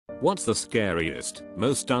What's the scariest,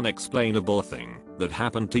 most unexplainable thing that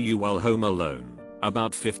happened to you while home alone?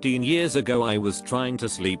 About 15 years ago I was trying to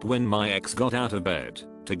sleep when my ex got out of bed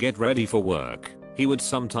to get ready for work. He would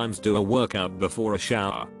sometimes do a workout before a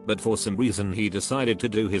shower, but for some reason he decided to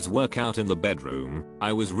do his workout in the bedroom.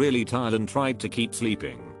 I was really tired and tried to keep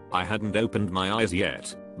sleeping. I hadn't opened my eyes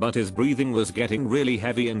yet, but his breathing was getting really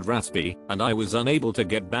heavy and raspy, and I was unable to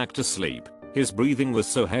get back to sleep. His breathing was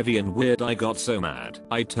so heavy and weird I got so mad.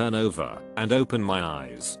 I turn over and open my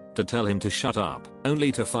eyes to tell him to shut up,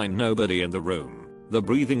 only to find nobody in the room. The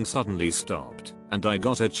breathing suddenly stopped, and I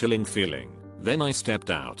got a chilling feeling. Then I stepped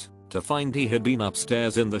out to find he had been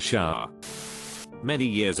upstairs in the shower. Many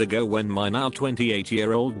years ago when my now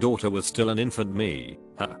 28-year-old daughter was still an infant, me,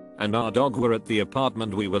 her, and our dog were at the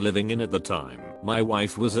apartment we were living in at the time. My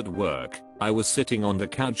wife was at work. I was sitting on the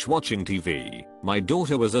couch watching TV. My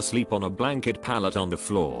daughter was asleep on a blanket pallet on the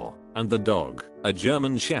floor, and the dog, a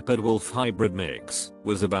German Shepherd Wolf hybrid mix,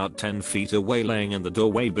 was about 10 feet away laying in the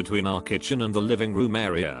doorway between our kitchen and the living room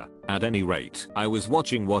area. At any rate, I was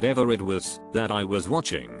watching whatever it was that I was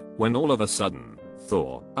watching when all of a sudden,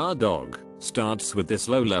 Thor, our dog, starts with this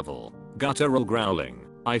low-level, guttural growling.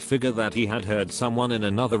 I figure that he had heard someone in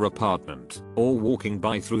another apartment or walking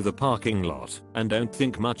by through the parking lot and don't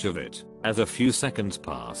think much of it. As a few seconds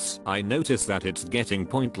pass, I notice that it's getting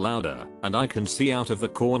point louder, and I can see out of the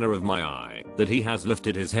corner of my eye that he has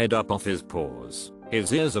lifted his head up off his paws.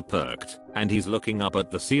 His ears are perked, and he's looking up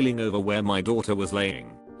at the ceiling over where my daughter was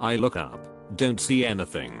laying. I look up, don't see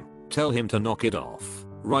anything, tell him to knock it off.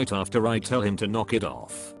 Right after I tell him to knock it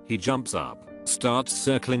off, he jumps up, starts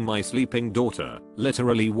circling my sleeping daughter,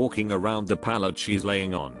 literally walking around the pallet she's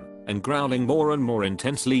laying on, and growling more and more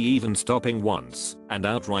intensely, even stopping once, and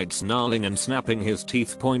outright snarling and snapping his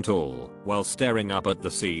teeth point all while staring up at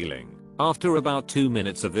the ceiling. After about 2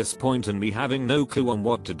 minutes of this point and me having no clue on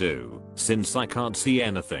what to do, since I can't see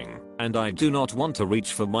anything, and I do not want to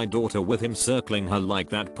reach for my daughter with him circling her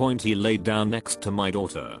like that point, he laid down next to my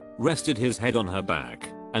daughter, rested his head on her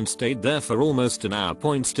back, and stayed there for almost an hour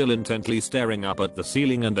point, still intently staring up at the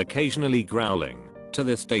ceiling and occasionally growling. To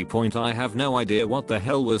this day point I have no idea what the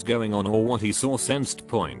hell was going on or what he saw sensed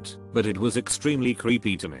point, but it was extremely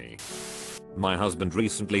creepy to me. My husband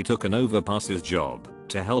recently took an overpasses job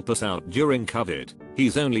to help us out during COVID.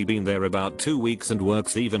 He's only been there about 2 weeks and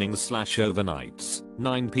works evenings/overnights,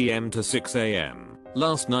 9 PM to 6 AM.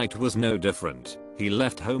 Last night was no different. He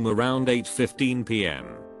left home around 8:15 PM.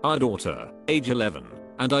 Our daughter, age 11,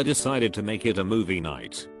 and I decided to make it a movie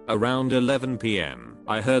night. Around 11 PM,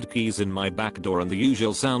 I heard keys in my back door and the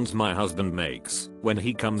usual sounds my husband makes when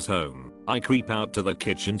he comes home. I creep out to the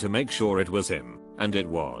kitchen to make sure it was him, and it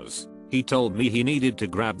was. He told me he needed to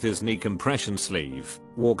grab his knee compression sleeve,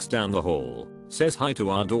 walks down the hall, says hi to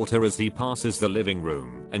our daughter as he passes the living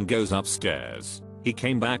room, and goes upstairs. He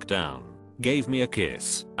came back down, gave me a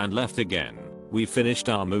kiss, and left again. We finished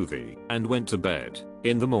our movie and went to bed.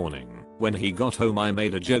 In the morning, when he got home, I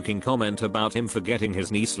made a joking comment about him forgetting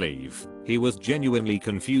his knee sleeve. He was genuinely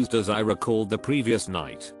confused as I recalled the previous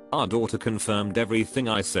night. Our daughter confirmed everything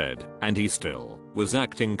I said, and he still was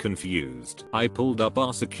acting confused. I pulled up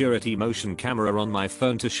our security motion camera on my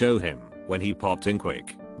phone to show him when he popped in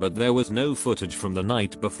quick, but there was no footage from the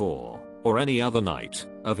night before or any other night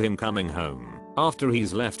of him coming home after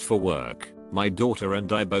he's left for work. My daughter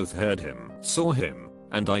and I both heard him, saw him,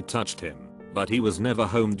 and I touched him, but he was never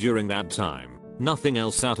home during that time. Nothing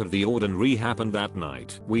else out of the ordinary happened that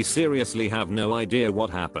night. We seriously have no idea what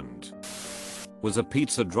happened. Was a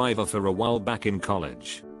pizza driver for a while back in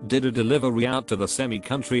college. Did a delivery out to the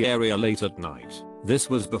semi-country area late at night. This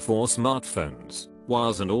was before smartphones,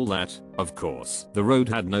 wires and all that. Of course, the road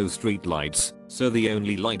had no street lights, so the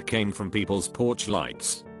only light came from people's porch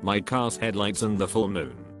lights, my car's headlights and the full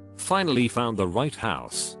moon. Finally found the right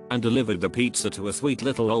house and delivered the pizza to a sweet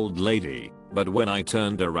little old lady, but when I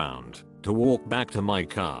turned around to walk back to my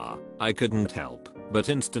car, I couldn't help but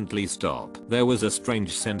instantly stop. There was a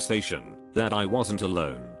strange sensation that I wasn't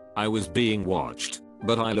alone. I was being watched,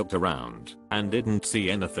 but I looked around and didn't see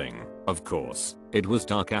anything. Of course, it was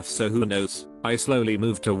dark AF, so who knows. I slowly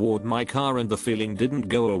moved toward my car and the feeling didn't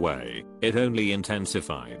go away. It only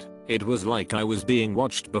intensified. It was like I was being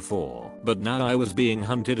watched before, but now I was being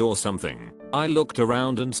hunted or something. I looked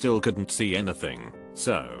around and still couldn't see anything.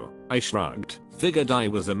 So, I shrugged, figured I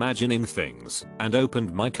was imagining things, and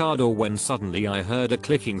opened my car door when suddenly I heard a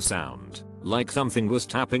clicking sound, like something was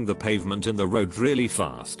tapping the pavement in the road really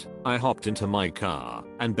fast. I hopped into my car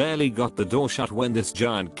and barely got the door shut when this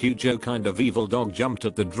giant Cujo kind of evil dog jumped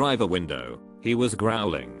at the driver window. He was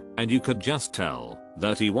growling, and you could just tell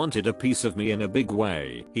that he wanted a piece of me in a big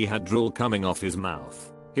way. He had drool coming off his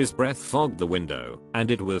mouth, His breath fogged the window, and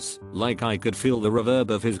it was like I could feel the reverb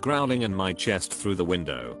of his growling in my chest through the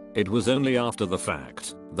window. It was only after the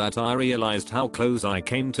fact that I realized how close I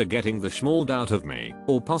came to getting the schmauled out of me,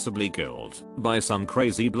 or possibly killed, by some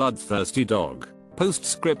crazy bloodthirsty dog.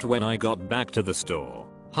 Postscript: when I got back to the store,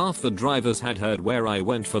 half the drivers had heard where I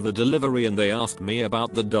went for the delivery and they asked me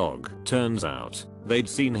about the dog. Turns out, they'd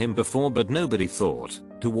seen him before but nobody thought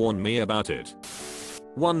to warn me about it.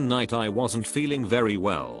 One night I wasn't feeling very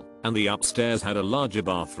well, and the upstairs had a larger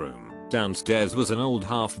bathroom. Downstairs was an old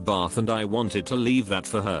half bath and I wanted to leave that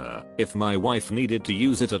for her if my wife needed to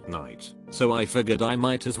use it at night, so I figured I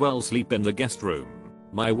might as well sleep in the guest room.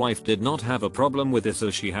 My wife did not have a problem with this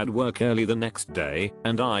as she had work early the next day,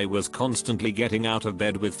 and I was constantly getting out of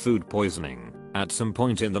bed with food poisoning. At some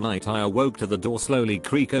point in the night I awoke to the door slowly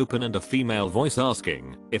creak open and a female voice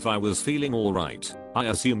asking if I was feeling alright. I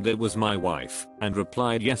assumed it was my wife, and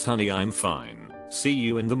replied, "Yes honey, I'm fine. See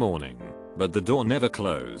you in the morning." But the door never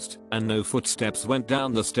closed, and no footsteps went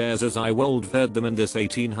down the stairs as I heard them in this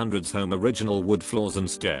 1800s home, original wood floors and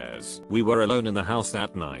stairs. We were alone in the house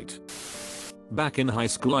that night. Back in high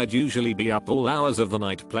school I'd usually be up all hours of the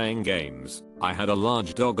night playing games. I had a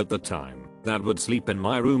large dog at the time that would sleep in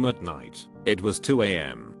my room at night. It was 2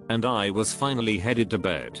 AM, and I was finally headed to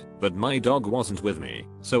bed, but my dog wasn't with me,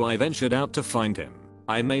 so I ventured out to find him.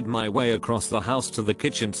 I made my way across the house to the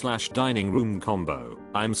kitchen/dining room combo.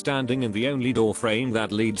 I'm standing in the only door frame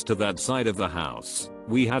that leads to that side of the house.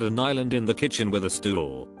 We had an island in the kitchen with a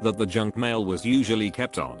stool that the junk mail was usually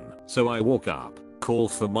kept on, so I walk up, call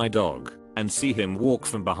for my dog, and see him walk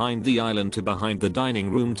from behind the island to behind the dining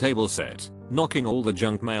room table set, knocking all the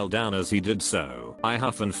junk mail down as he did so. I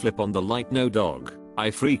huff and flip on the light, no dog.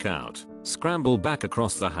 I freak out, scramble back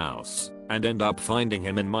across the house, and end up finding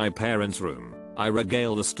him in my parents' room. I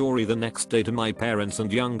regale the story the next day to my parents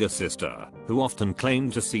and younger sister, who often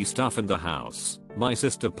claimed to see stuff in the house. My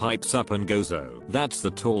sister pipes up and goes, "Oh, that's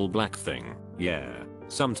the tall black thing. Yeah.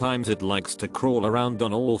 Sometimes it likes to crawl around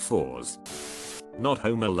on all fours." Not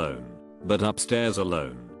home alone, but upstairs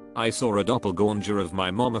alone. I saw a doppelganger of my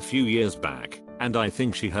mom a few years back, and I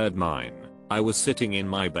think she heard mine. I was sitting in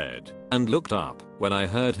my bed and looked up when I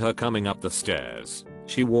heard her coming up the stairs.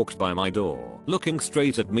 She walked by my door, looking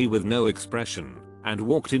straight at me with no expression, and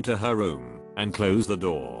walked into her room and closed the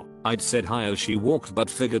door. I'd said hi as she walked but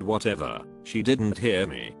figured whatever, she didn't hear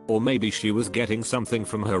me, or maybe she was getting something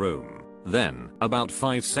from her room. Then, about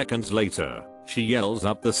 5 seconds later, she yells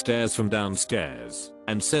up the stairs from downstairs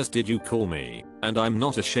and says, "Did you call me?" And I'm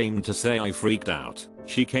not ashamed to say I freaked out.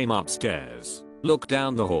 She came upstairs, looked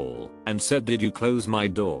down the hall, and said, "Did you close my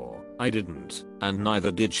door?" I didn't, and neither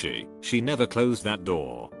did she. She never closed that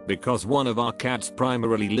door because one of our cats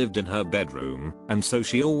primarily lived in her bedroom, and so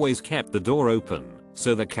she always kept the door open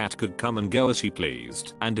so the cat could come and go as she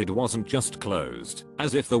pleased. And it wasn't just closed,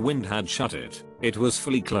 as if the wind had shut it. It was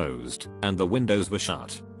fully closed, and the windows were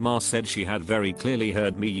shut. Ma said she had very clearly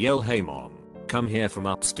heard me yell, "Hey mom, come here," from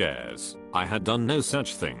upstairs. I had done no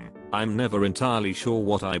such thing. I'm never entirely sure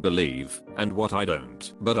what I believe and what I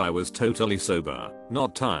don't, but I was totally sober,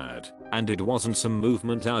 not tired, and it wasn't some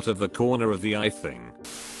movement out of the corner of the eye thing.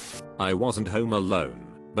 I wasn't home alone,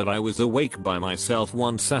 but I was awake by myself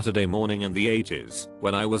one Saturday morning in the 80s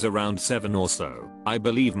when I was around 7 or so. I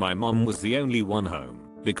believe my mom was the only one home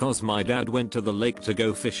because my dad went to the lake to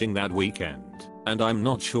go fishing that weekend, and I'm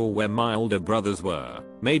not sure where my older brothers were.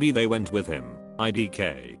 Maybe they went with him.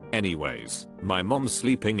 IDK. Anyways, my mom's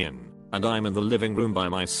sleeping in, and I'm in the living room by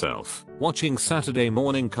myself, watching Saturday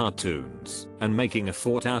morning cartoons and making a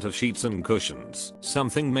fort out of sheets and cushions.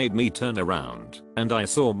 Something made me turn around, and I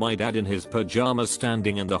saw my dad in his pajamas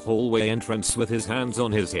standing in the hallway entrance with his hands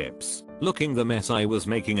on his hips, looking the mess I was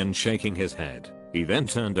making and shaking his head. He then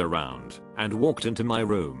turned around and walked into my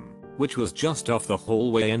room, which was just off the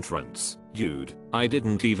hallway entrance. Dude, I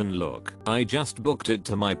didn't even look. I just booked it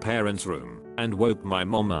to my parents' room and woke my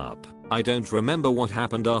mom up. I don't remember what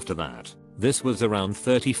happened after that. This was around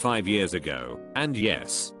 35 years ago, and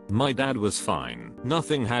yes, my dad was fine.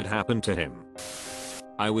 Nothing had happened to him.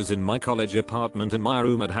 I was in my college apartment and my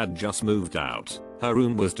roommate had just moved out. Her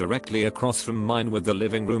room was directly across from mine with the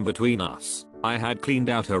living room between us. I had cleaned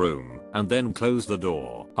out her room and then closed the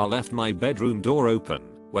door. I left my bedroom door open.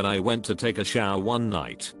 When I went to take a shower one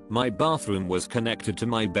night, my bathroom was connected to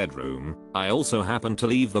my bedroom. I also happened to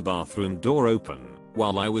leave the bathroom door open.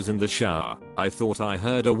 While I was in the shower, I thought I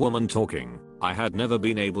heard a woman talking. I had never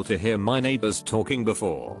been able to hear my neighbors talking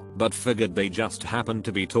before, but figured they just happened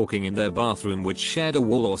to be talking in their bathroom which shared a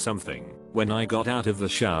wall or something. When I got out of the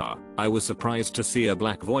shower, I was surprised to see a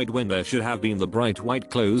black void when there should have been the bright white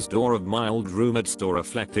closed door of my old room at store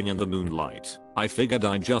reflecting in the moonlight. I figured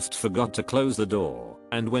I just forgot to close the door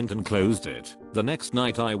and went and closed it. The next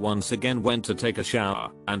night I once again went to take a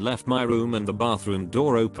shower and left my room and the bathroom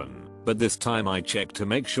door open, but this time I checked to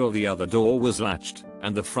make sure the other door was latched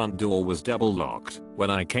and the front door was double locked. When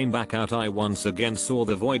I came back out I once again saw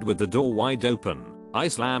the void with the door wide open. I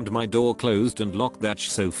slammed my door closed and locked that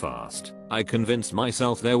so fast. I convinced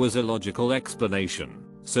myself there was a logical explanation.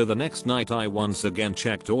 So the next night I once again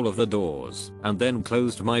checked all of the doors and then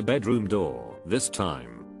closed my bedroom door. This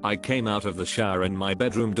time, I came out of the shower and my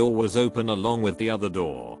bedroom door was open along with the other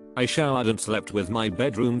door. I showered and slept with my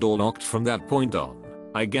bedroom door locked from that point on.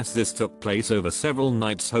 I guess this took place over several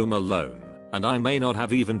nights home alone, and I may not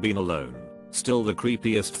have even been alone. Still the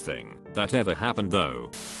creepiest thing that ever happened though.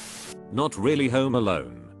 Not really home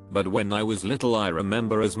alone, but when I was little I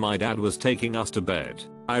remember as my dad was taking us to bed,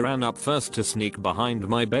 I ran up first to sneak behind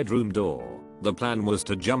my bedroom door. The plan was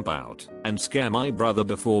to jump out and scare my brother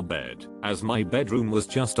before bed, as my bedroom was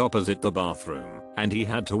just opposite the bathroom, and he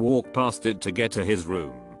had to walk past it to get to his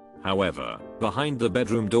room. However, behind the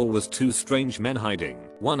bedroom door was two strange men hiding.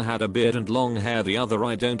 One had a beard and long hair, the other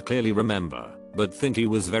I don't clearly remember, but think he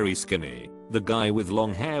was very skinny. The guy with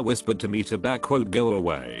long hair whispered to me to "Go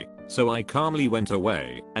away." So I calmly went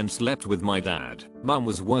away and slept with my dad. Mum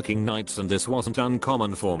was working nights and this wasn't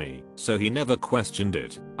uncommon for me, so he never questioned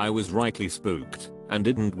it. I was rightly spooked and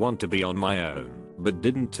didn't want to be on my own, but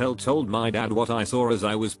didn't told my dad what I saw as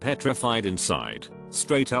I was petrified inside.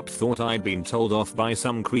 Straight up thought I'd been told off by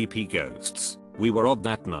some creepy ghosts. We were odd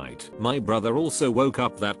that night. My brother also woke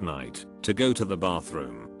up that night to go to the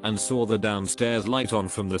bathroom and saw the downstairs light on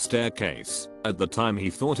from the staircase. At the time he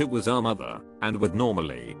thought it was our mother and would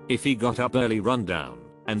normally, if he got up early, run down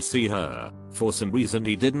and see her. For some reason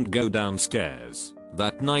he didn't go downstairs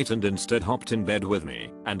that night and instead hopped in bed with me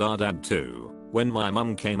and our dad too. When my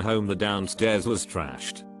mum came home the downstairs was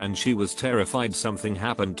trashed and she was terrified something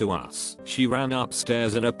happened to us. She ran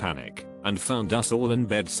upstairs in a panic and found us all in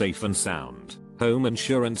bed safe and sound. Home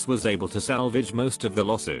insurance was able to salvage most of the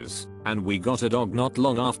losses, and we got a dog not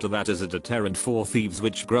long after that as a deterrent for thieves,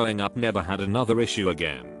 which growing up never had another issue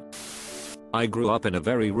again. I grew up in a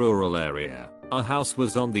very rural area. Our house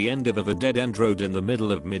was on the end of a dead-end road in the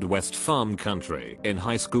middle of Midwest farm country. In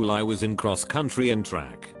high school I was in cross country and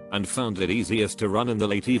track, and found it easiest to run in the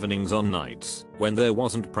late evenings on nights when there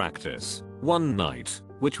wasn't practice. One night,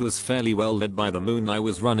 which was fairly well lit by the moon, I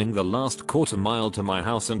was running the last quarter mile to my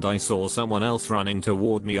house and I saw someone else running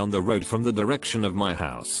toward me on the road from the direction of my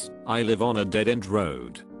house. I live on a dead-end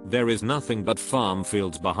road. There is nothing but farm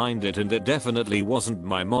fields behind it and it definitely wasn't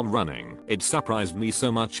my mom running. It surprised me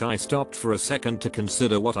so much I stopped for a second to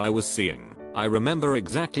consider what I was seeing. I remember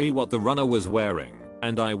exactly what the runner was wearing,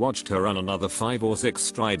 and I watched her run another 5 or 6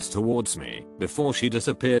 strides towards me before she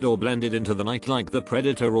disappeared or blended into the night like the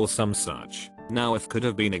Predator or some such. Now it could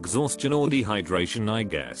have been exhaustion or dehydration I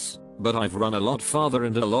guess, but I've run a lot farther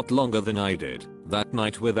and a lot longer than I did that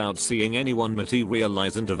night without seeing anyone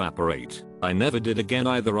materialize and evaporate. I never did again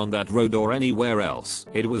either on that road or anywhere else.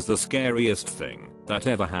 It was the scariest thing that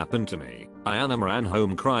ever happened to me. I ran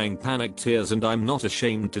home crying panic tears and I'm not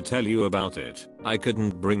ashamed to tell you about it. I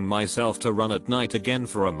couldn't bring myself to run at night again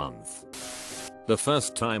for a month. The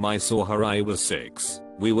first time I saw her I was 6.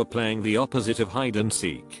 We were playing the opposite of hide and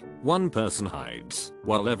seek. One person hides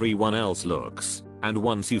while everyone else looks, and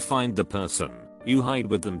once you find the person, you hide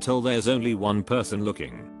with them till there's only one person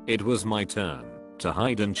looking. It was my turn to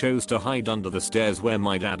hide and chose to hide under the stairs where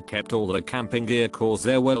my dad kept all the camping gear cause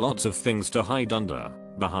there were lots of things to hide under.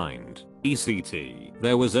 Behind, ECT,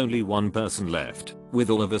 there was only one person left.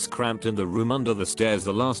 With all of us cramped in the room under the stairs,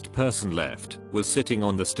 the last person left was sitting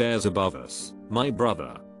on the stairs above us, my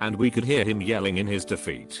brother, and we could hear him yelling in his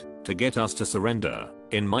defeat to get us to surrender.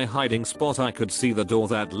 In my hiding spot I could see the door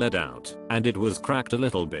that led out, and it was cracked a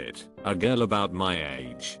little bit. A girl about my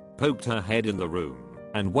age poked her head in the room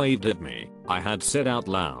and waved at me. I had said out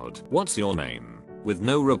loud, "What's your name?" With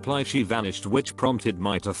no reply she vanished, which prompted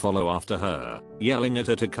me to follow after her, yelling at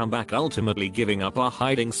her to come back, ultimately giving up our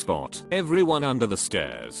hiding spot. Everyone under the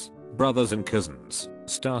stairs, brothers and cousins,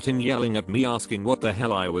 starting yelling at me asking what the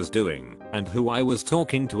hell I was doing and who I was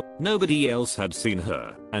talking to. Nobody else had seen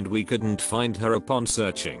her, and we couldn't find her upon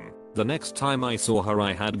searching. The next time I saw her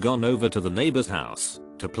I had gone over to the neighbor's house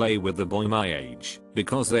to play with the boy my age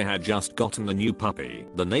because they had just gotten a new puppy.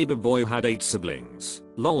 The neighbor boy had 8 siblings,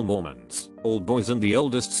 lol Mormons, all boys, and the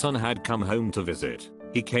oldest son had come home to visit.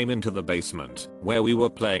 He came into the basement where we were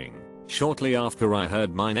playing, Shortly after I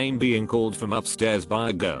heard my name being called from upstairs by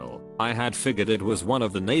a girl. I had figured it was one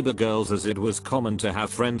of the neighbor girls, as it was common to have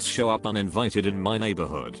friends show up uninvited in my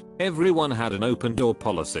neighborhood. Everyone had an open door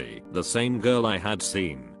policy. The same girl I had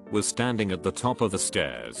seen was standing at the top of the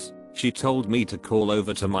stairs. She told me to call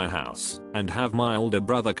over to my house and have my older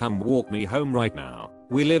brother come walk me home right now.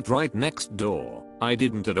 We lived right next door. I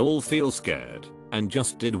didn't at all feel scared and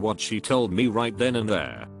just did what she told me right then and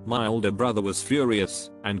there. My older brother was furious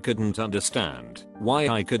and couldn't understand why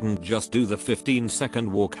I couldn't just do the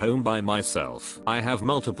 15-second walk home by myself. I have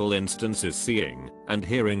multiple instances seeing and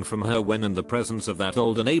hearing from her when in the presence of that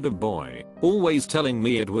older neighbor boy, always telling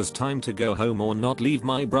me it was time to go home or not leave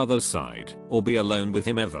my brother's side or be alone with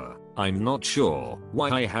him ever. I'm not sure why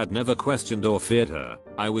I had never questioned or feared her.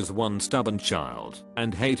 I was one stubborn child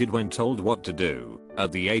and hated when told what to do.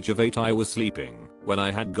 At the age of 8 I was sleeping when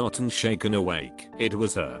I had gotten shaken awake. It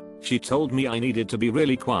was her. She told me I needed to be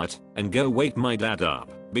really quiet and go wake my dad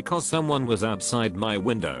up because someone was outside my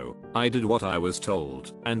window. I did what I was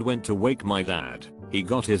told and went to wake my dad. He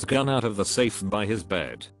got his gun out of the safe by his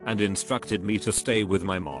bed and instructed me to stay with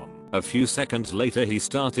my mom. A few seconds later he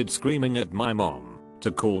started screaming at my mom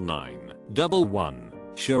to call 911.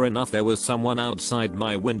 Sure enough, there was someone outside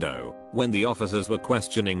my window. When the officers were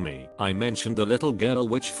questioning me, I mentioned the little girl,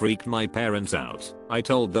 which freaked my parents out. I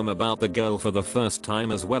told them about the girl for the first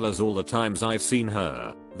time as well as all the times I've seen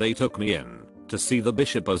her. They took me in to see the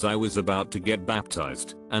bishop as I was about to get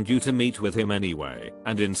baptized and due to meet with him anyway,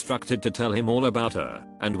 and instructed to tell him all about her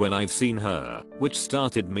and when I've seen her, which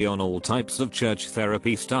started me on all types of church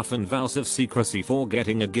therapy stuff and vows of secrecy for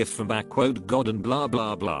getting a gift from God and blah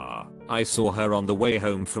blah blah. I saw her on the way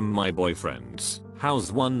home from my boyfriend's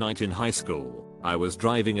house one night in high school. I was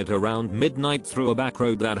driving at around midnight through a back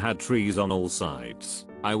road that had trees on all sides.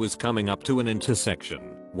 I was coming up to an intersection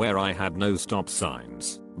where I had no stop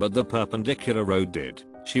signs, but the perpendicular road did.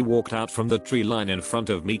 She walked out from the tree line in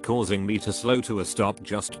front of me, causing me to slow to a stop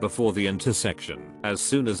just before the intersection. As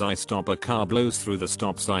soon as I stop, a car blows through the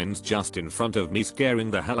stop signs just in front of me,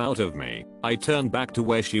 scaring the hell out of me. I turned back to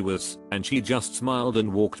where she was, and she just smiled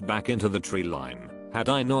and walked back into the tree line. Had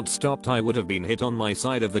I not stopped, I would have been hit on my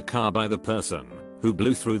side of the car by the person who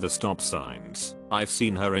blew through the stop signs. I've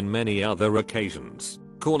seen her in many other occasions.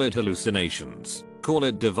 Call it hallucinations, call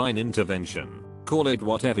it divine intervention, call it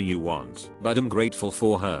whatever you want, but I'm grateful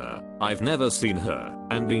for her. I've never seen her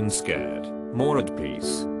and been scared. More at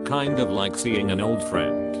peace, kind of like seeing an old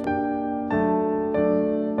friend.